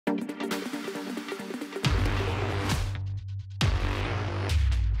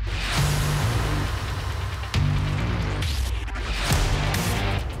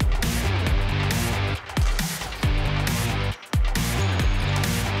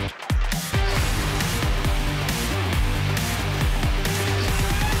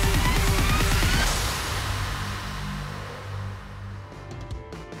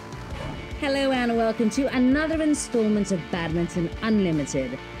and welcome to another installment of Badminton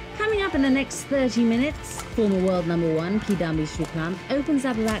Unlimited. Coming up in the next 30 minutes, former world number one Kidambi Srikanth opens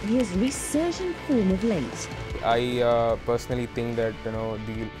up about his resurgent form of late. I personally think that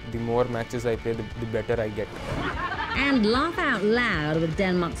the more matches I play, the better I get. And laugh out loud with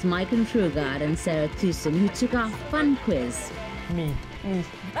Denmark's Maiken Fruergaard and Sara Thygesen, who took our fun quiz. Me.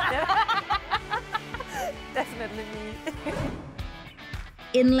 Definitely me.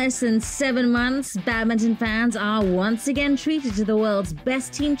 In less than 7 months, badminton fans are once again treated to the world's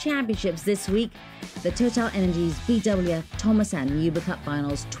best team championships this week, the TotalEnergies BWF Thomas and Uber Cup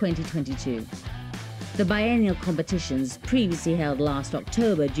Finals 2022. The biennial competitions, previously held last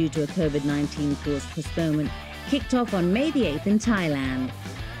October due to a COVID-19 caused postponement, kicked off on May the 8th in Thailand.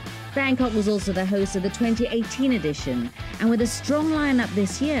 Bangkok was also the host of the 2018 edition, and with a strong lineup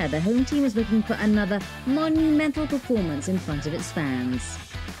this year, the home team is looking for another monumental performance in front of its fans.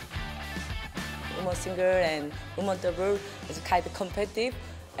 Women's single and women's double is kind of competitive,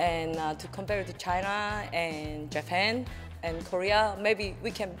 and to compare to China and Japan and Korea, maybe we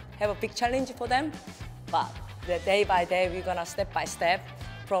can have a big challenge for them. But the day by day, we're gonna step by step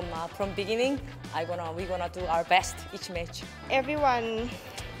from beginning. We're gonna do our best each match. Everyone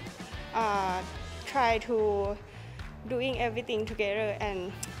try to doing everything together, and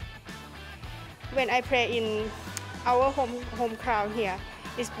when I play in our home crowd here,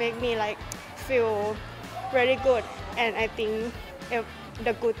 it makes me feel very good, and I think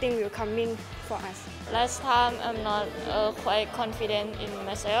the good thing will come in for us. Last time I'm not quite confident in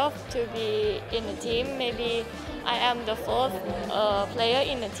myself to be in the team. Maybe I am the fourth player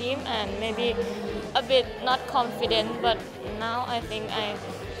in the team and maybe a bit not confident, but now I think I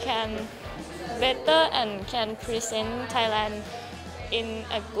can better and can present Thailand in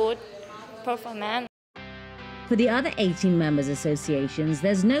a good performance. For the other 18 members' associations,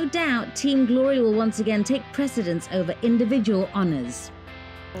 there's no doubt Team Glory will once again take precedence over individual honours.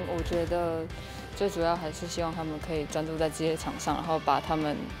 我觉得最主要还是希望他们可以专注在职业场上，然后把他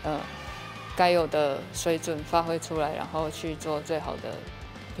们该有的水准发挥出来，然后去做最好的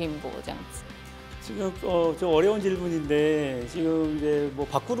拼搏这样子。 지금 좀 어려운 질문인데 지금 이제 뭐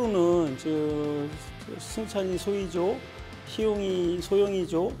밖으로는 승찬이 소희조, 희용이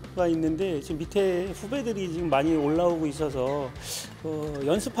소영이조가 있는데 지금 밑에 후배들이 지금 많이 올라오고 있어서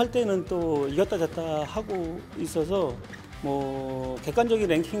연습할 때는 또 이겼다 졌다 하고 있어서 뭐 객관적인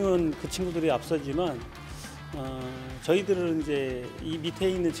랭킹은 그 친구들이 앞서지만 저희들은 이제 이 밑에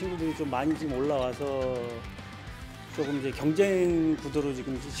있는 친구들이 좀 많이 지금 올라와서 조금 이제 경쟁 구도로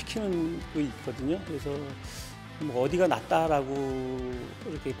지금 시키는 거 있거든요. 그래서 뭐 어디가 낫다라고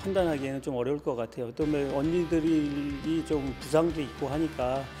이렇게 판단하기에는 좀 어려울 것 같아요. 또 언니들이 좀 부상도 있고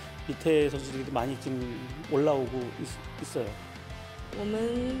하니까 밑에 선수들이 많이 지금 올라오고 있어요. 我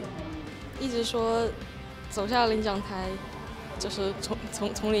们一直说走下领奖台就是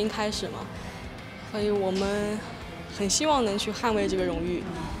从零开始嘛，所以我们很希望能去捍卫这个荣誉。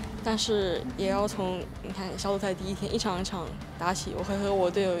 但是也要从你看小组赛第一天一场一场打起，我会和我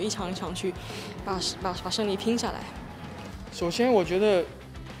队友一场一场去把胜利拼下来。首先，我觉得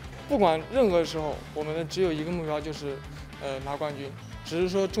不管任何时候，我们只有一个目标，就是拿冠军。只是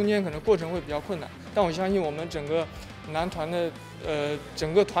说中间可能过程会比较困难，但我相信我们整个男团的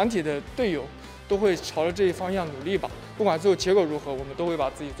整个团体的队友都会朝着这一方向努力吧。不管最后结果如何，我们都会把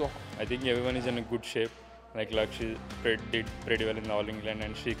自己做好。I think everyone is in a good shape. Like Lakshya did pretty well in the All England,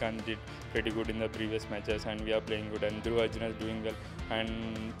 and Srikanth did pretty good in the previous matches, and we are playing good. And Dhruv Arjuna is doing well,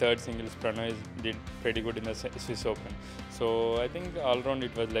 and third singles Pranoy did pretty good in the Swiss Open. So I think all round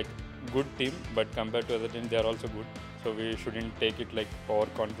it was like good team, but compared to other teams, they are also good. So we shouldn't take it like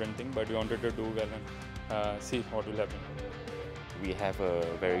overconfident thing, but we wanted to do well and see what will happen. We have a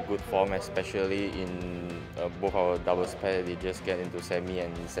very good form, especially in both our doubles pair. They just get into semi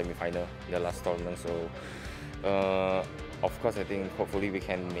and semi-final in the last tournament. So, of course, I think hopefully we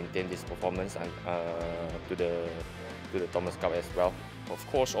can maintain this performance and to the Thomas Cup as well. Of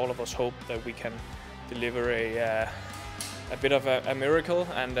course, all of us hope that we can deliver a bit of a miracle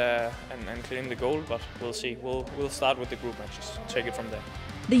and clean the goal, but we'll see. We'll start with the group matches, take it from there.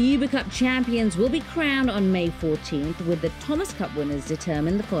 The Uber Cup champions will be crowned on May 14th, with the Thomas Cup winners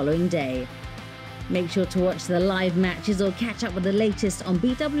determined the following day. Make sure to watch the live matches or catch up with the latest on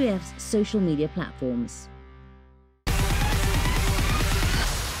BWF's social media platforms.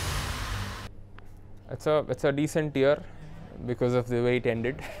 It's a decent year because of the way it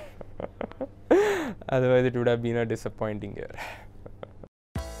ended. Otherwise, it would have been a disappointing year.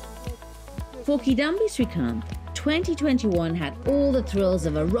 For Kidambi Srikanth, 2021 had all the thrills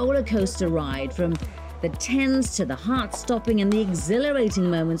of a roller coaster ride, from The tense to the heart-stopping and the exhilarating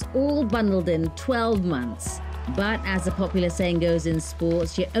moments all bundled in 12 months. But as the popular saying goes in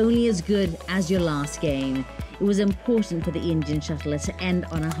sports, you're only as good as your last game. It was important for the Indian shuttler to end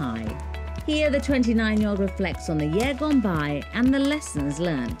on a high. Here, the 29-year-old reflects on the year gone by and the lessons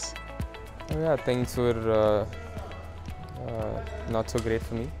learnt. Yeah, things were not so great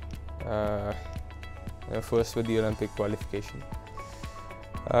for me. First with the Olympic qualification.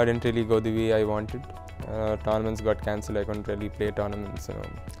 I didn't really go the way I wanted. Tournaments got cancelled. I couldn't really play tournaments.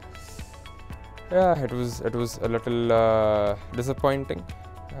 Yeah, it was a little disappointing.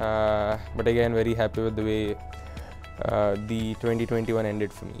 But again, very happy with the way the 2021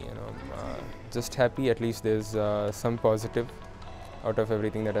 ended for me. Just happy. At least there's some positive out of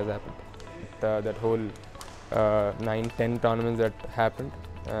everything that has happened. That whole 9-10 tournaments that happened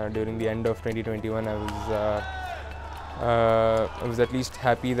during the end of 2021, I was at least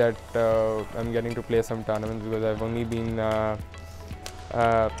happy that I'm getting to play some tournaments, because I've only been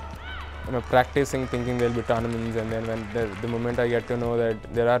practicing, thinking there'll be tournaments, and then when the moment I get to know that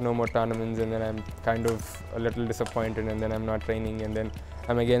there are no more tournaments, and then I'm kind of a little disappointed, and then I'm not training, and then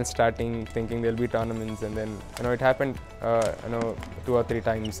I'm again starting thinking there'll be tournaments, and then it happened 2 or 3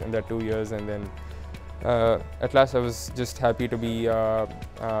 times in that 2 years, and then at last I was just happy to be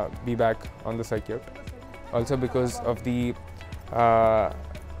back on the circuit. Also because of the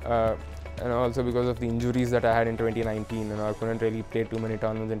injuries that I had in 2019, I couldn't really play too many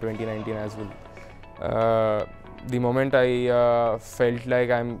tournaments in 2019 as well. The moment I felt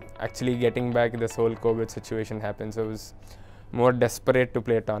like I'm actually getting back, this whole COVID situation happened, so I was more desperate to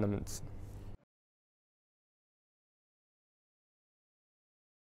play tournaments.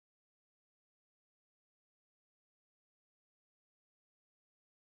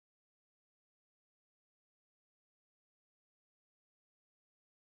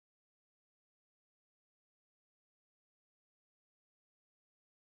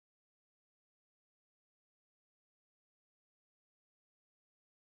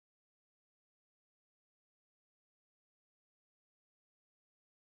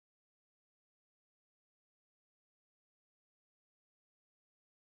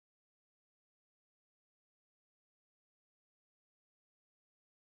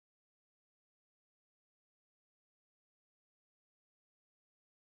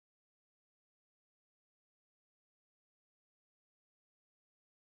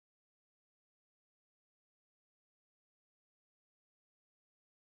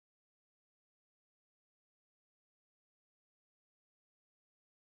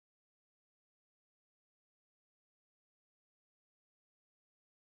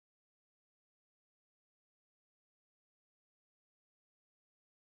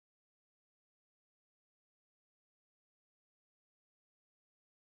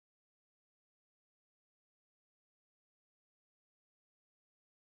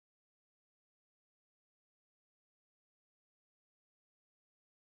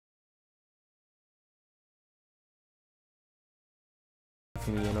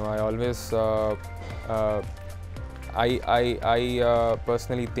 I always, I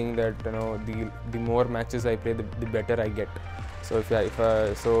personally think that the more matches I play, the better I get. So if you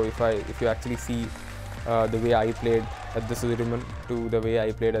actually see the way I played at the Sudirman to the way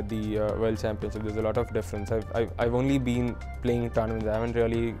I played at the World Championship, there's a lot of difference. I've only been playing tournaments. I haven't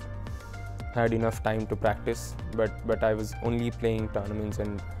really had enough time to practice, but I was only playing tournaments,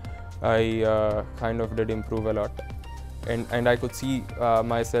 and I kind of did improve a lot. And I could see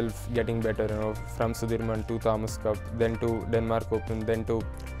myself getting better, from Sudirman to Thomas Cup, then to Denmark Open, then to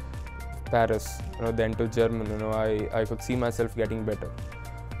Paris, then to German. I could see myself getting better.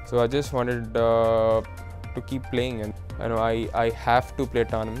 So I just wanted to keep playing, and I have to play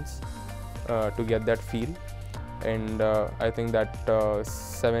tournaments to get that feel. And I think that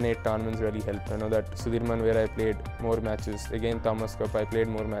 7-8 tournaments really helped. That Sudirman, where I played more matches, again Thomas Cup I played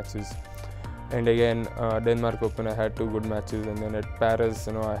more matches. And again, Denmark Open, I had 2 good matches, and then at Paris,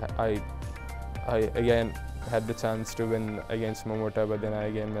 I again had the chance to win against Momota, but then I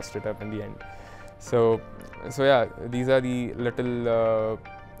again messed it up in the end. So yeah, these are the little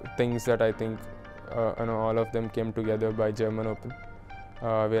things that I think all of them came together by German Open,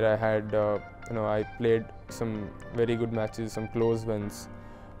 where I had I played some very good matches, some close wins,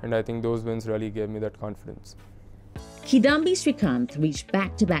 and I think those wins really gave me that confidence. Kidambi Srikanth reached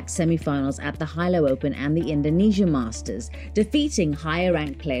back-to-back semi-finals at the Hilo Open and the Indonesia Masters, defeating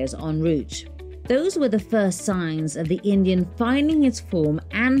higher-ranked players en route. Those were the first signs of the Indian finding its form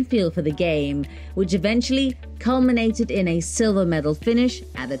and feel for the game, which eventually culminated in a silver medal finish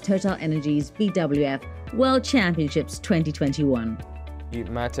at the TotalEnergies BWF World Championships 2021.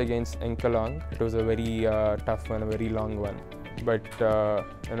 match against Enkalong. It was a very tough one, a very long one. But I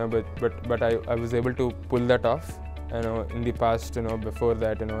was able to pull that off. In the past, before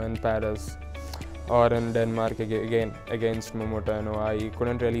that, in Paris or in Denmark again against Momota, I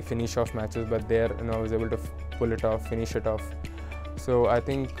couldn't really finish off matches, but there, I was able to pull it off, finish it off. So I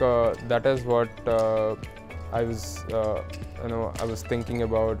think that is what I was, I was thinking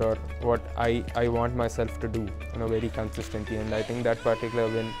about, or what I want myself to do, very consistently. And I think that particular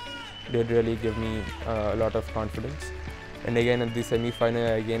win did really give me a lot of confidence. And again at the semi-final,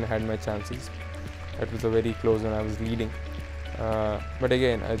 I again had my chances. It was a very close one. I was leading. But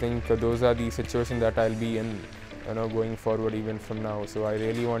again, I think those are the situations that I'll be in, going forward even from now. So I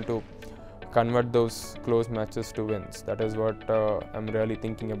really want to convert those close matches to wins. That is what I'm really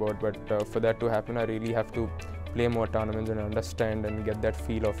thinking about. But for that to happen, I really have to play more tournaments and understand and get that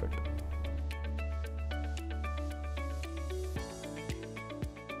feel of it.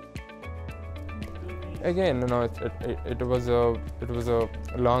 Again, it was a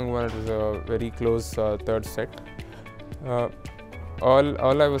long one. It was a very close third set.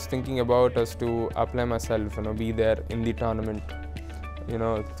 All I was thinking about was to apply myself, be there in the tournament, in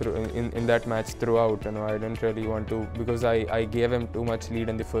that match throughout. I didn't really want to, because I gave him too much lead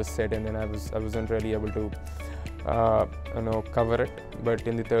in the first set, and then I wasn't really able to cover it. But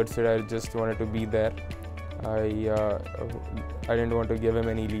in the third set, I just wanted to be there. I didn't want to give him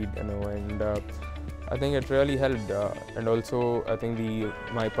any lead, and I think it really helped. And also, I think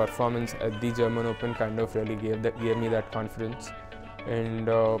my performance at the German Open kind of really gave me that confidence. And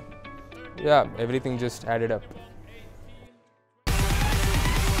yeah, everything just added up.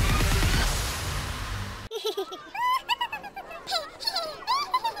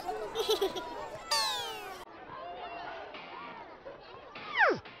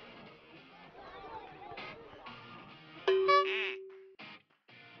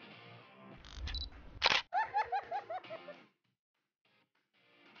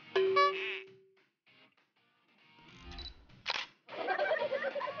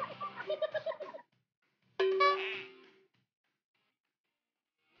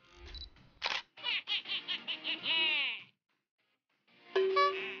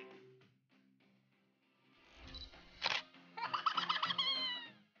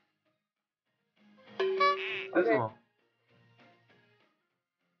 Okay.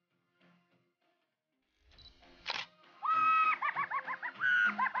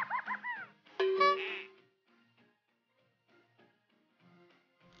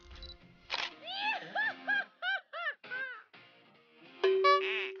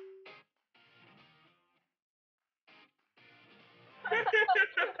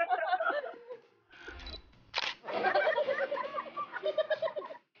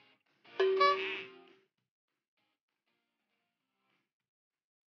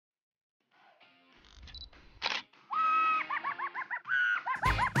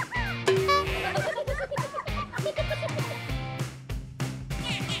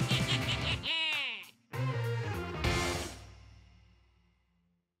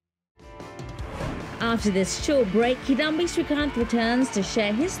 After this short break, Kidambi Srikanth returns to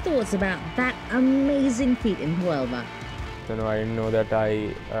share his thoughts about that amazing feat in Huelva. I didn't know that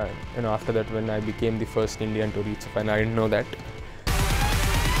after that when I became the first Indian to reach the final, I didn't know that.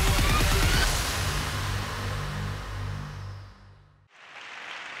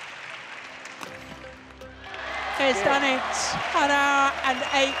 He's done it. 1 hour and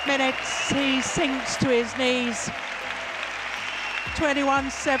 8 minutes. He sinks to his knees.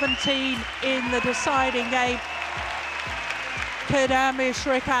 21-17 in the deciding game. Kidambi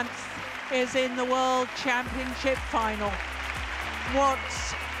Srikanth is in the World Championship final. What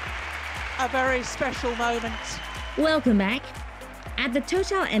a very special moment. Welcome back. At the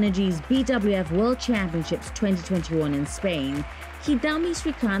TotalEnergies BWF World Championships 2021 in Spain, Kidambi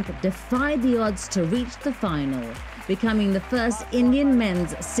Srikanth defied the odds to reach the final, becoming the first Indian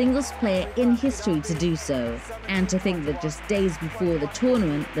men's singles player in history to do so. And to think that just days before the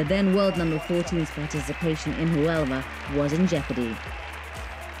tournament, the then world number 14's participation in Huelva was in jeopardy.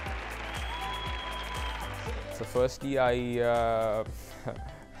 So firstly, I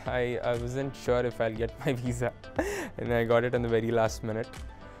wasn't sure if I'll get my visa, and I got it in the very last minute.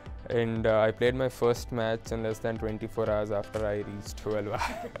 And I played my first match in less than 24 hours after I reached Huelva.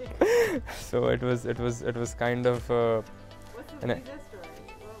 So it was kind of. What's the visa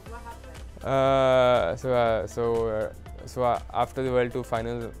story? So after the World Tour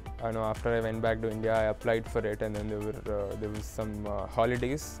final, after I went back to India, I applied for it, and then there was some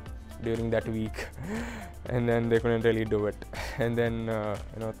holidays during that week, and then they couldn't really do it. And then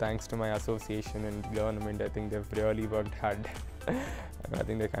thanks to my association and government, I think they've really worked hard. I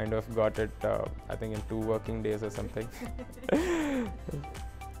think they kind of got it, I think in 2 working days or something.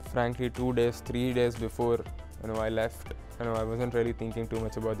 Frankly, 3 days before I left, I wasn't really thinking too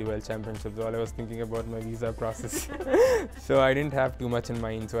much about the World Championships. All I was thinking about my visa process. So I didn't have too much in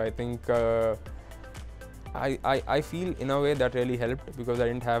mind. So I think I feel in a way that really helped, because I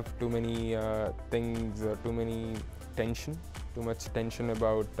didn't have too many things, too much tension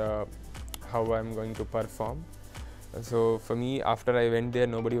about how I'm going to perform. So for me, after I went there,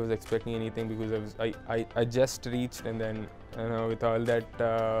 nobody was expecting anything, because I just reached, and then with all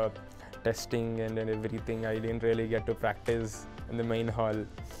that testing and everything, I didn't really get to practice in the main hall.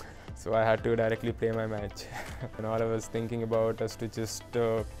 So I had to directly play my match. And all I was thinking about was to just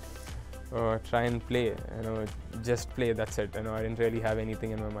try and play, just play, that's it. I didn't really have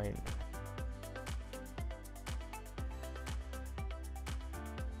anything in my mind.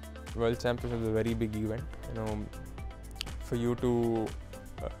 World Championship is a very big event. For you to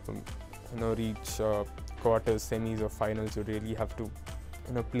reach quarters, semis or finals, you really have to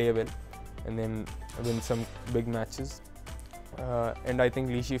play well and then win some big matches. And I think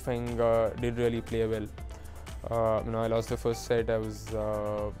Li Shifeng did really play well. I lost the first set. I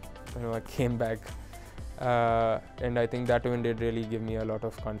came back, and I think that win did really give me a lot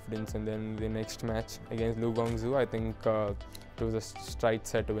of confidence. And then the next match against Lu Guangzhou, I think it was a straight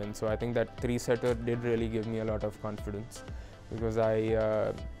set win. So I think that 3-setter did really give me a lot of confidence, because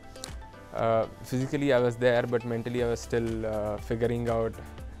physically I was there, but mentally I was still figuring out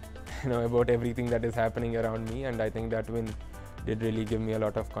about everything that is happening around me. And I think that win did really give me a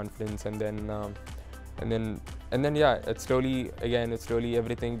lot of confidence. And then yeah, it slowly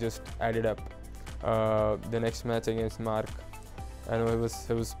everything just added up. The next match against Mark,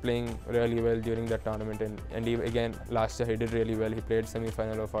 he was playing really well during that tournament, and he, again, last year he did really well. He played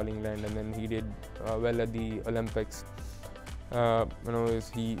semi-final of All England, and then he did well at the Olympics.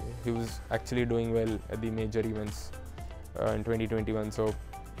 He was actually doing well at the major events in 2021. So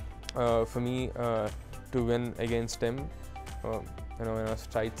for me to win against him,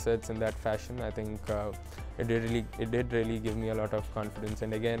 straight sets in that fashion, I think it did really give me a lot of confidence.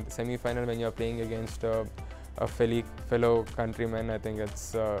 And again, semi-final, when you're playing against a fellow countryman, I think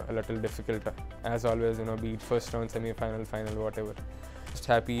it's a little difficult, as always, be it first round, semi-final, final, whatever. Just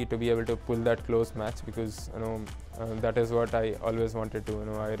happy to be able to pull that close match, because that is what I always wanted to.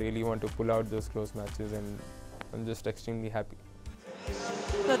 I really want to pull out those close matches, and I'm just extremely happy.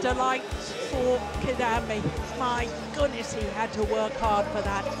 The delight for Kidambi. My goodness, he had to work hard for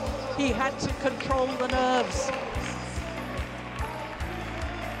that. He had to control the nerves.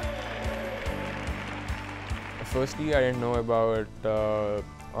 Firstly, I didn't know about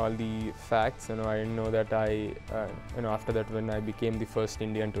all the facts. I didn't know that after that, when I became the first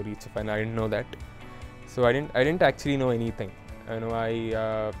Indian to reach a final, I didn't know that. So I didn't actually know anything.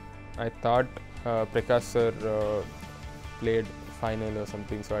 I thought Prakash sir played final or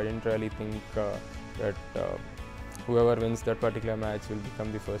something, so I didn't really think that whoever wins that particular match will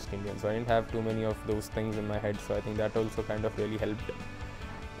become the first Indian. So I didn't have too many of those things in my head, so I think that also kind of really helped.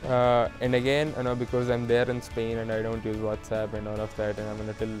 And again, because I'm there in Spain and I don't use WhatsApp and all of that, and I'm a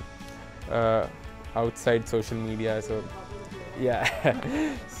little outside social media, so yeah.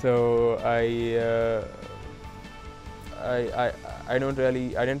 So I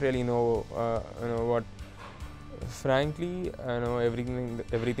didn't really know what. Frankly,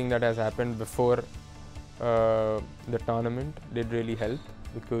 everything that has happened before the tournament did really help,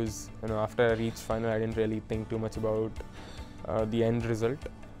 because after I reached final, I didn't really think too much about the end result.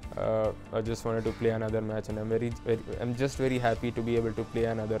 I just wanted to play another match, and I'm just very happy to be able to play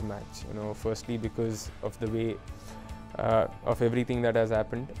another match. Firstly because of the way of everything that has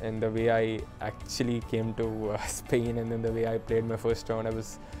happened, and the way I actually came to Spain, and then the way I played my first round.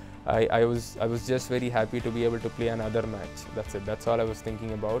 I was just very happy to be able to play another match. That's it. That's all I was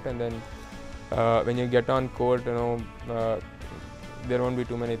thinking about. And then when you get on court, there won't be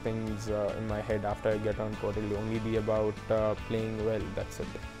too many things in my head after I get on court. It'll only be about playing well. That's it.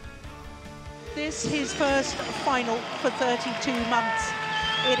 This is his first final for 32 months.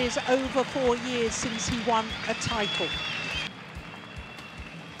 It is over 4 years since he won a title.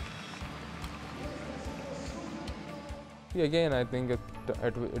 Yeah, again, I think it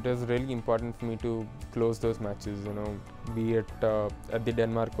is really important for me to close those matches. Be it at the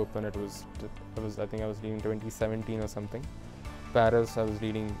Denmark Open, I think I was leading 2017 or something. Paris, I was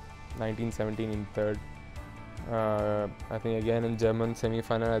leading 1917 in third. I think again in German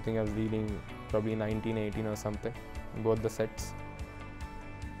semi-final, I think I was leading probably 1918 or something in both the sets.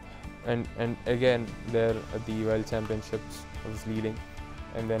 and again there at the World Championships I was leading,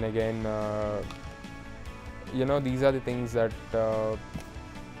 and then again these are the things that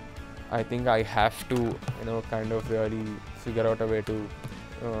I think I have to kind of really figure out a way to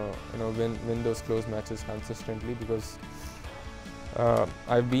win those close matches consistently, because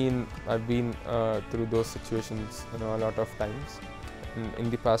I've been through those situations a lot of times. In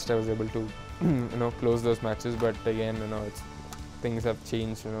the past I was able to close those matches, but again things have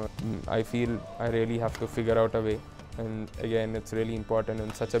changed. I feel I really have to figure out a way, and again it's really important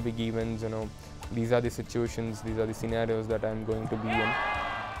in such a big events. These are the situations, these are the scenarios that I'm going to be in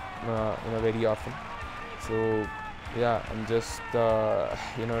very often. So yeah, I'm just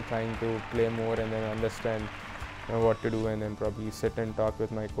trying to play more and then understand what to do, and then probably sit and talk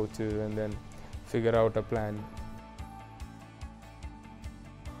with my coaches and then figure out a plan.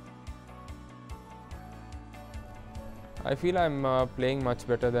 I feel I'm playing much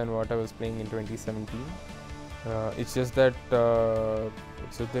better than what I was playing in 2017. It's just that the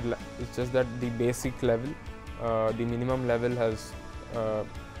basic level, the minimum level has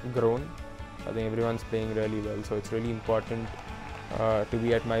grown. I think everyone's playing really well, so it's really important to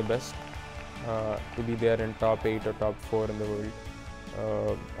be at my best, to be there in top 8 or top 4 in the world.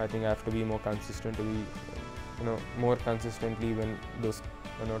 I think I have to be more consistent, to be more consistently win those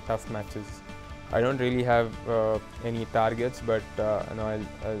tough matches. I don't really have any targets, but I'll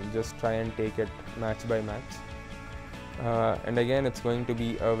just try and take it match by match. And again, it's going to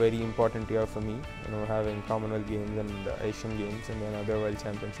be a very important year for me, having Commonwealth Games and Asian Games and then other World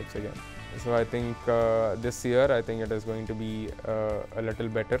Championships again. So I think this year, I think it is going to be a little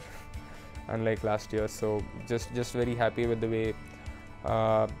better, unlike last year. So just very happy with the way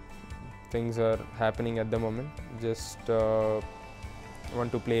things are happening at the moment. Just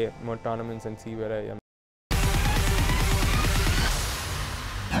want to play more tournaments and see where I am.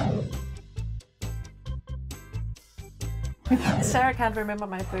 Sara can't remember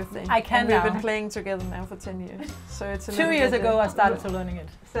my birthday. I can now. We've been playing together now for 10 years. So it's a 2 years ago I started to learning it.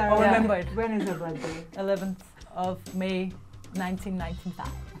 Sara, I remember it. When is your birthday? 11th of May 1995.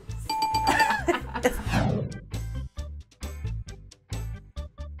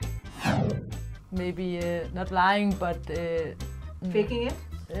 Maybe not lying, but faking it?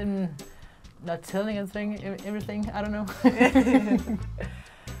 Not telling everything. I don't know.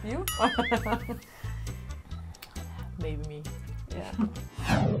 You? Maybe me. Yeah.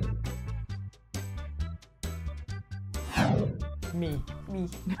 Me. Me.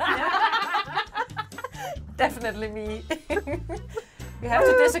 Definitely me. We have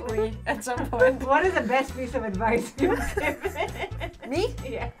to disagree at some point. What is the best piece of advice you give? Me?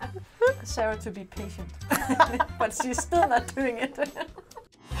 Yeah. Sara to be patient. But she's still not doing it.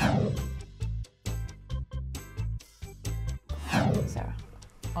 Sara.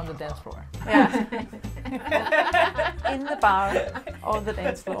 On the dance floor. Yeah. In the bar or the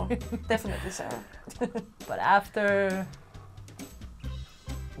dance floor. Definitely Sara. But after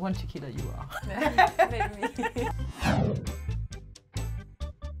 1 tequila you are. Maybe me.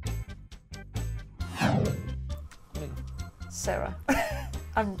 Sara.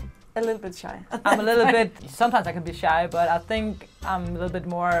 I'm a little bit shy. I'm a little bit, sometimes I can be shy, but I think I'm a little bit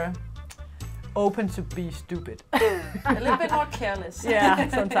more open to be stupid. A little bit more careless. Yeah,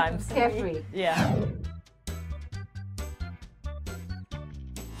 sometimes. Carefree. Yeah.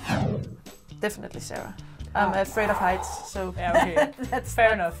 Definitely Sara. I'm afraid of heights, so yeah, okay. That's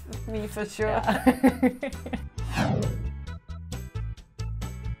fair enough. Me for sure. Yeah.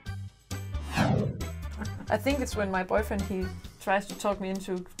 I think it's when my boyfriend, he tries to talk me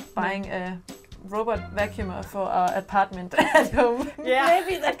into buying a robot vacuumer for our apartment at home. Yeah.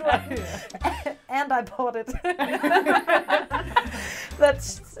 Maybe that one. And I bought it.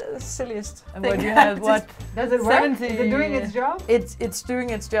 That's the silliest And thing. what you have, what? Does it work? Is it doing its job? It's doing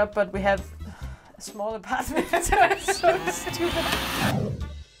its job, but we have a small apartment, so it's so stupid.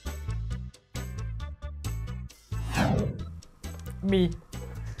 Me.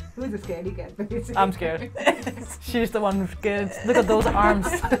 Who's the scaredy cat? Basically? I'm scared. She's the one who's scared. Look at those arms.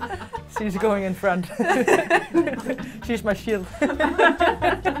 She's going in front. She's my shield.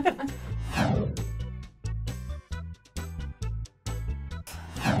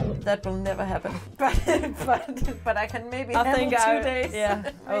 That will never happen. But I can maybe handle 2 days.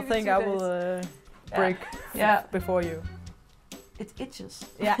 Yeah, I think I will break before you. It itches.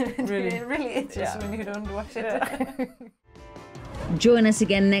 Yeah, really. It really itches when you don't wash it. Yeah. Join us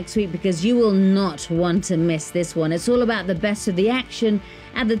again next week because you will not want to miss this one. It's all about the best of the action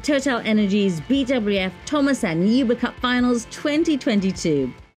at the TotalEnergies BWF Thomas and Uber Cup Finals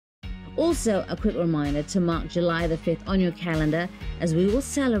 2022. Also, a quick reminder to mark July the 5th on your calendar as we will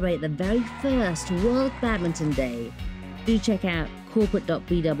celebrate the very first World Badminton Day. Do check out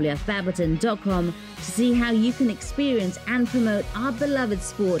corporate.bwfbadminton.com to see how you can experience and promote our beloved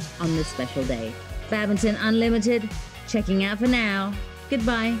sport on this special day. Badminton Unlimited, checking out for now.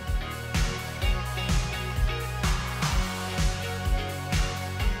 Goodbye.